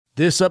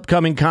This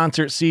upcoming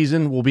concert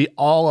season will be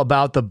all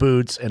about the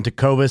boots, and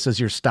Tecovas is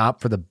your stop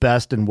for the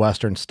best in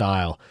Western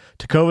style.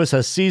 Tecovas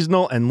has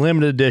seasonal and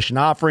limited edition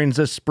offerings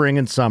this spring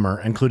and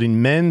summer,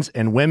 including men's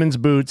and women's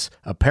boots,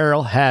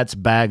 apparel, hats,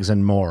 bags,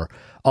 and more.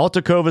 All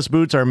Tecovas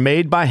boots are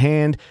made by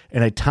hand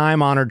in a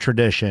time-honored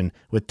tradition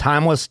with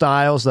timeless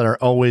styles that are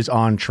always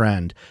on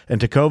trend. And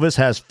Tecovas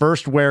has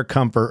first wear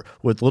comfort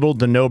with little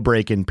to no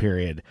break-in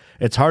period.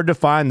 It's hard to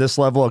find this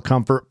level of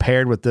comfort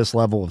paired with this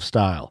level of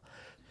style.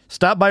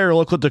 Stop by your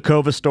local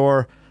Tecovas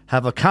store,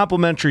 have a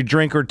complimentary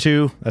drink or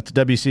two, that's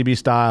WCB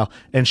style,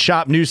 and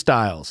shop new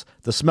styles.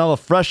 The smell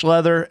of fresh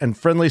leather and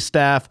friendly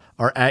staff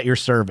are at your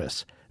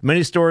service.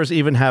 Many stores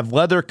even have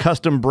leather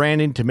custom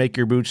branding to make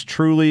your boots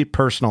truly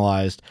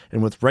personalized.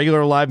 And with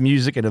regular live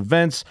music and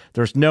events,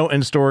 there's no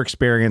in-store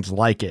experience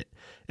like it.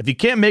 If you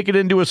can't make it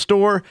into a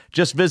store,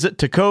 just visit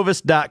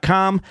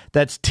tecovas.com.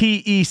 That's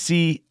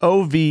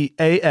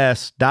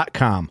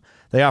TECOVAS.com.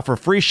 They offer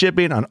free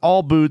shipping on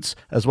all boots,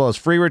 as well as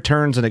free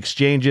returns and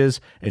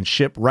exchanges, and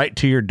ship right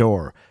to your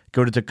door.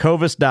 Go to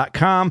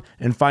tecovas.com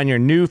and find your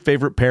new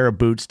favorite pair of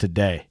boots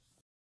today.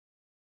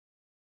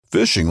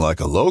 Fishing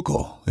like a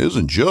local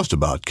isn't just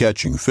about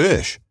catching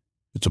fish.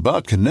 It's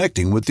about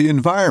connecting with the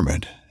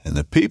environment and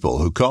the people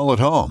who call it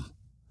home.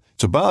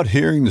 It's about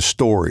hearing the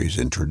stories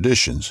and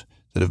traditions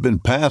that have been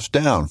passed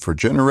down for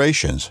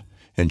generations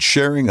and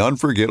sharing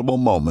unforgettable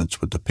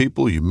moments with the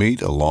people you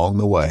meet along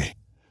the way.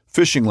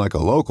 Fishing like a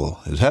local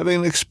is having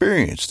an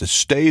experience that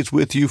stays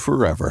with you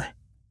forever.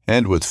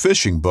 And with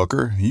Fishing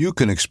Booker, you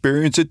can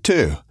experience it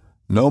too,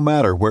 no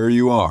matter where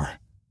you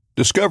are.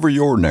 Discover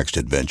your next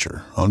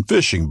adventure on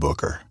Fishing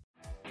Booker.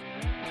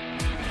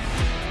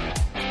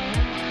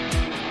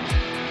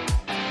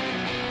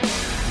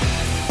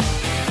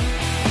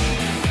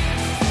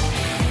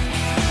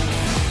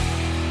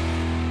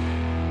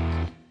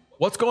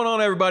 What's going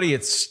on, everybody?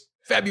 It's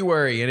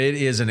February, and it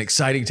is an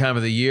exciting time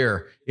of the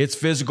year. It's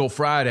Physical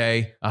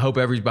Friday. I hope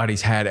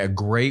everybody's had a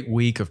great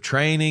week of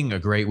training, a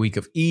great week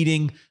of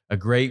eating, a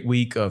great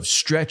week of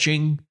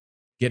stretching,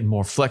 getting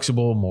more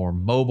flexible, more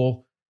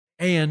mobile,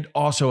 and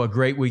also a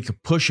great week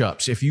of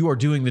push-ups. If you are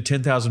doing the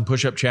 10,000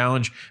 push-up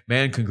challenge,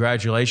 man,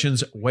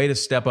 congratulations. Way to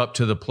step up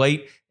to the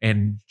plate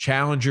and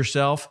challenge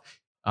yourself.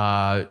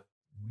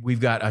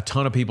 We've got a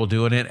ton of people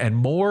doing it and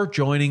more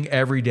joining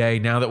every day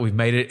now that we've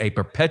made it a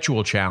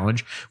perpetual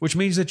challenge, which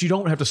means that you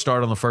don't have to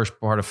start on the first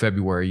part of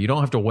February. You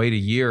don't have to wait a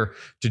year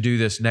to do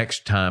this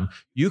next time.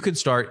 You can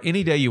start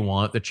any day you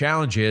want. The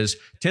challenge is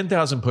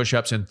 10,000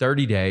 push-ups in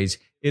 30 days.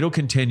 It'll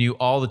continue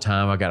all the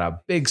time. I got a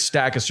big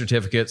stack of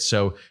certificates,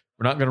 so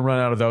we're not going to run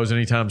out of those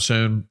anytime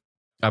soon.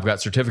 I've got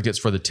certificates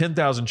for the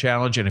 10,000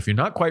 challenge, and if you're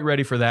not quite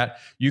ready for that,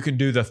 you can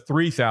do the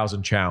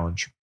 3,000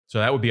 challenge. So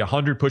that would be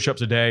 100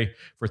 push-ups a day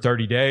for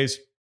 30 days.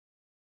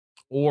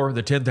 Or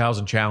the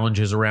 10,000 challenge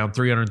is around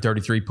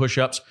 333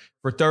 push-ups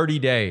for 30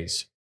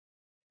 days.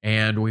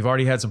 And we've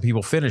already had some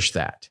people finish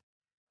that.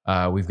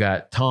 We've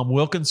got Tom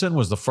Wilkinson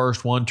was the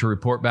first one to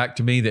report back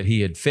to me that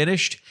he had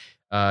finished.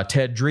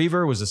 Ted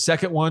Drever was the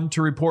second one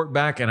to report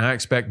back. And I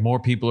expect more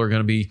people are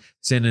going to be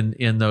sending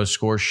in those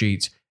score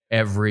sheets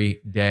every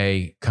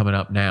day coming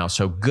up now.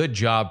 So good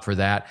job for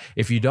that.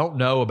 If you don't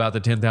know about the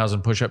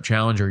 10,000 push-up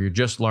challenge, or you're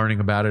just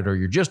learning about it, or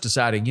you're just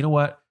deciding, you know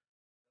what,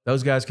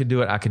 those guys can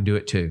do it, I can do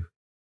it too.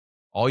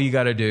 All you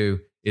got to do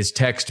is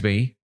text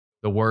me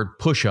the word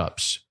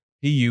push-ups,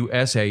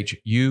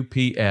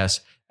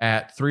 PUSHUPS,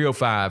 at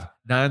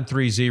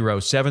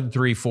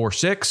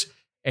 305-930-7346.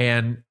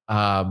 And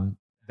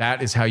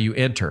that is how you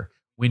enter.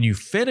 When you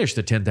finish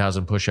the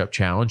 10,000 push-up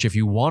challenge, if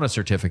you want a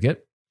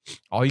certificate,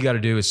 all you got to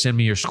do is send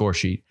me your score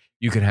sheet.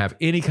 You can have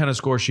any kind of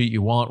score sheet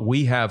you want.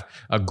 We have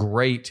a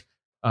great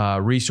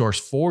resource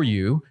for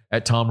you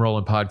at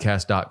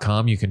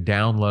TomRowlandPodcast.com. You can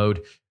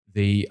download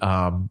the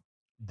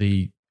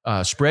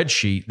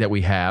spreadsheet that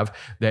we have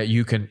that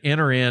you can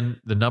enter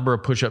in the number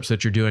of push-ups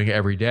that you're doing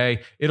every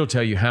day. It'll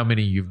tell you how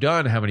many you've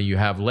done, how many you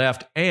have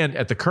left, and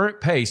at the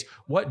current pace,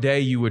 what day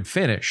you would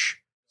finish.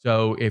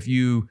 So if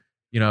you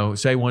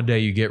say one day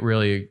you get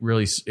really,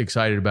 really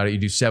excited about it, you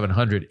do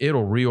 700,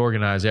 it'll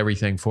reorganize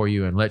everything for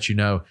you and let you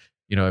know,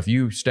 if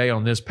you stay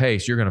on this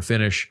pace, you're going to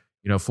finish,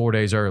 4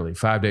 days early,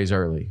 5 days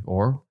early,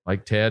 or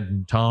like Ted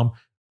and Tom,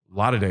 a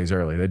lot of days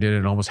early. They did it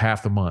in almost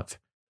half the month.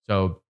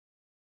 So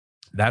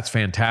that's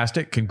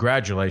fantastic.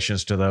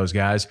 Congratulations to those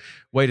guys.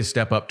 Way to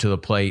step up to the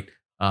plate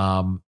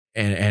and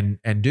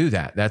do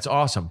that. That's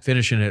awesome.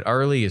 Finishing it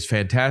early is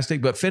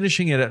fantastic, but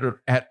finishing it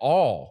at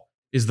all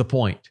is the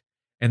point.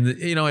 And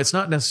it's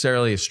not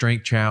necessarily a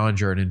strength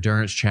challenge or an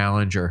endurance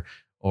challenge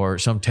or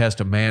some test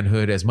of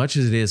manhood as much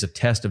as it is a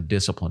test of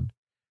discipline.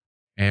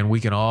 And we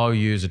can all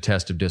use a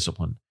test of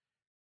discipline.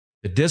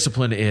 The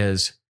discipline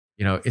is,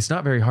 it's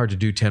not very hard to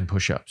do 10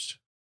 push-ups.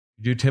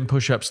 You do 10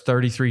 push-ups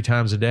 33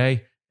 times a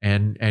day,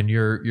 and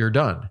you're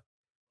done.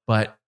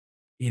 But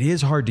it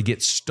is hard to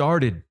get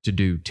started to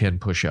do 10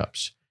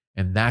 push-ups.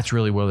 And that's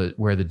really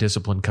where the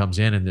discipline comes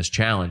in this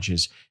challenge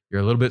is you're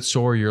a little bit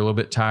sore, you're a little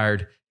bit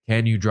tired.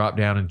 Can you drop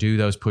down and do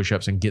those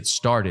push-ups and get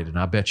started? And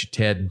I bet you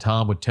Ted and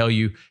Tom would tell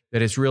you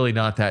that it's really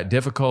not that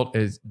difficult,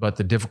 but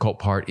the difficult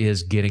part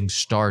is getting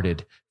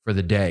started for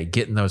the day,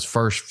 getting those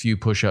first few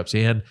push-ups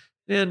in.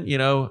 Then,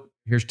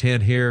 here's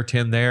 10 here,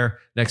 10 there.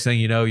 Next thing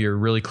you know, you're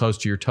really close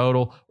to your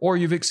total, or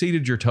you've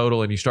exceeded your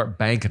total and you start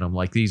banking them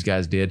like these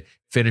guys did,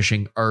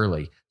 finishing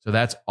early. So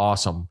that's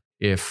awesome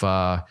if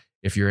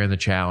you're in the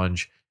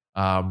challenge.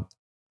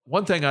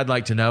 One thing I'd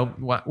like to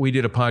know, we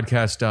did a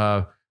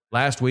podcast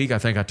last week. I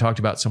think I talked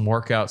about some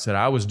workouts that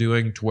I was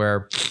doing to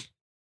where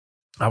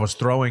I was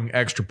throwing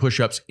extra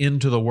push-ups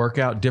into the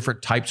workout,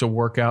 different types of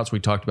workouts. We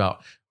talked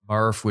about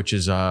Murph, which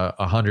is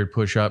 100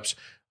 push-ups,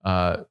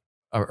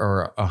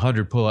 or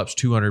 100 pull-ups,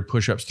 200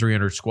 push-ups,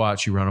 300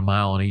 squats. You run a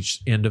mile on each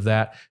end of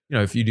that.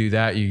 If you do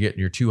that, you get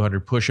your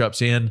 200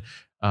 push-ups in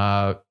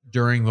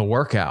during the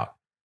workout.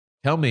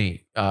 Tell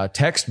me,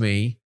 text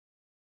me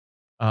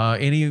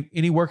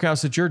any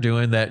workouts that you're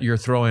doing that you're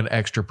throwing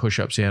extra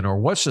push-ups in, or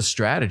what's the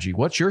strategy?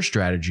 What's your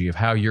strategy of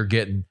how you're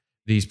getting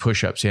these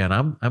push-ups in?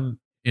 I'm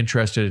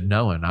interested in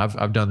knowing.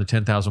 I've done the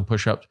 10,000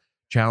 push-up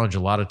challenge a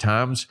lot of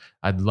times.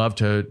 I'd love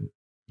to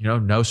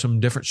know some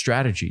different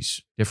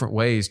strategies, different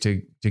ways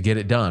to get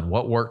it done.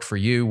 What worked for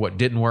you? What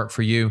didn't work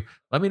for you?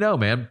 Let me know,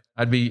 man.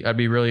 I'd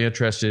be really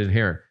interested in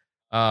hearing.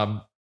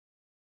 All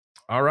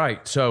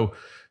right. So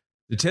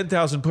the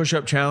 10,000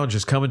 push-up challenge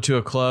is coming to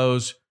a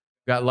close.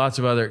 Got lots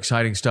of other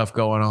exciting stuff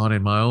going on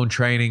in my own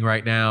training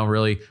right now,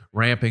 really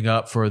ramping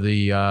up for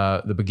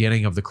the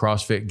beginning of the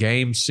CrossFit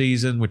Games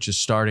season, which is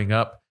starting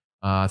up,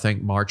 I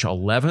think, March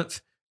 11th.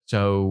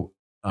 So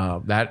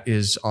that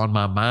is on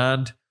my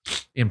mind.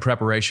 In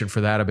preparation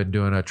for that, I've been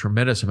doing a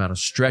tremendous amount of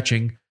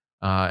stretching,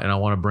 and I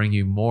want to bring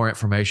you more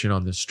information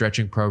on the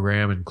stretching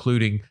program,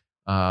 including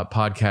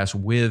podcasts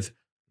with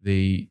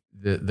the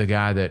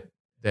guy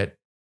that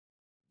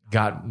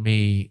got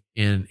me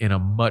in a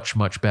much,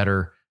 much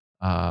better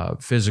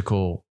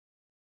physical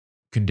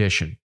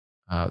condition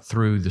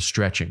through the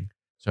stretching.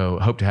 So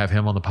hope to have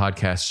him on the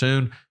podcast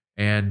soon.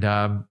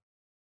 And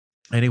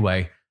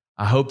anyway,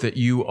 I hope that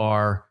you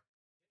are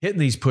hitting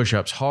these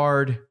push-ups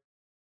hard.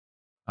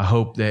 I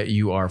hope that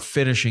you are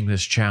finishing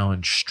this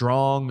challenge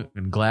strong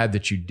and glad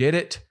that you did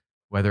it,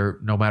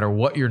 no matter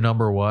what your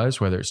number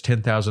was, whether it's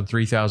 10,000,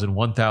 3,000,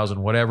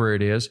 1,000, whatever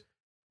it is.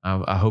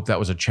 I hope that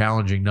was a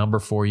challenging number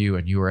for you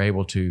and you were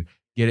able to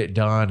get it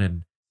done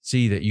and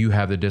see that you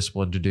have the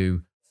discipline to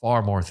do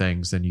far more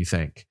things than you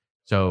think.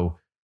 So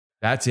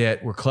that's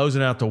it. We're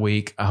closing out the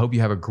week. I hope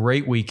you have a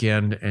great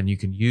weekend and you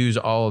can use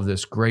all of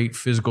this great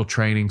physical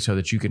training so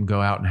that you can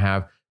go out and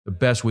have the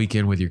best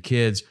weekend with your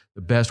kids,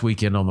 the best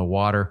weekend on the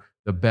water,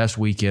 the best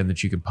weekend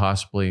that you can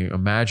possibly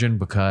imagine,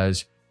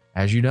 because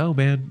as you know,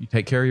 man, you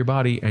take care of your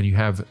body and you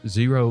have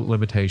zero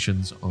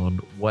limitations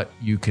on what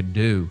you can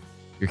do.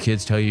 Your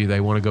kids tell you they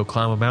want to go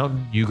climb a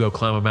mountain, you go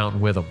climb a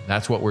mountain with them.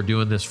 That's what we're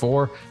doing this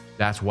for.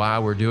 That's why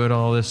we're doing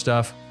all this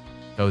stuff,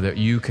 so that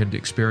you can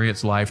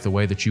experience life the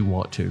way that you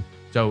want to.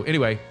 So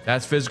anyway,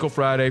 that's Physical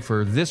Friday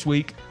for this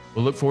week.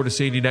 We'll look forward to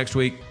seeing you next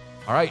week.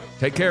 All right,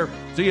 take care.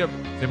 See ya.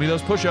 Send me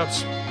those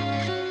push-ups.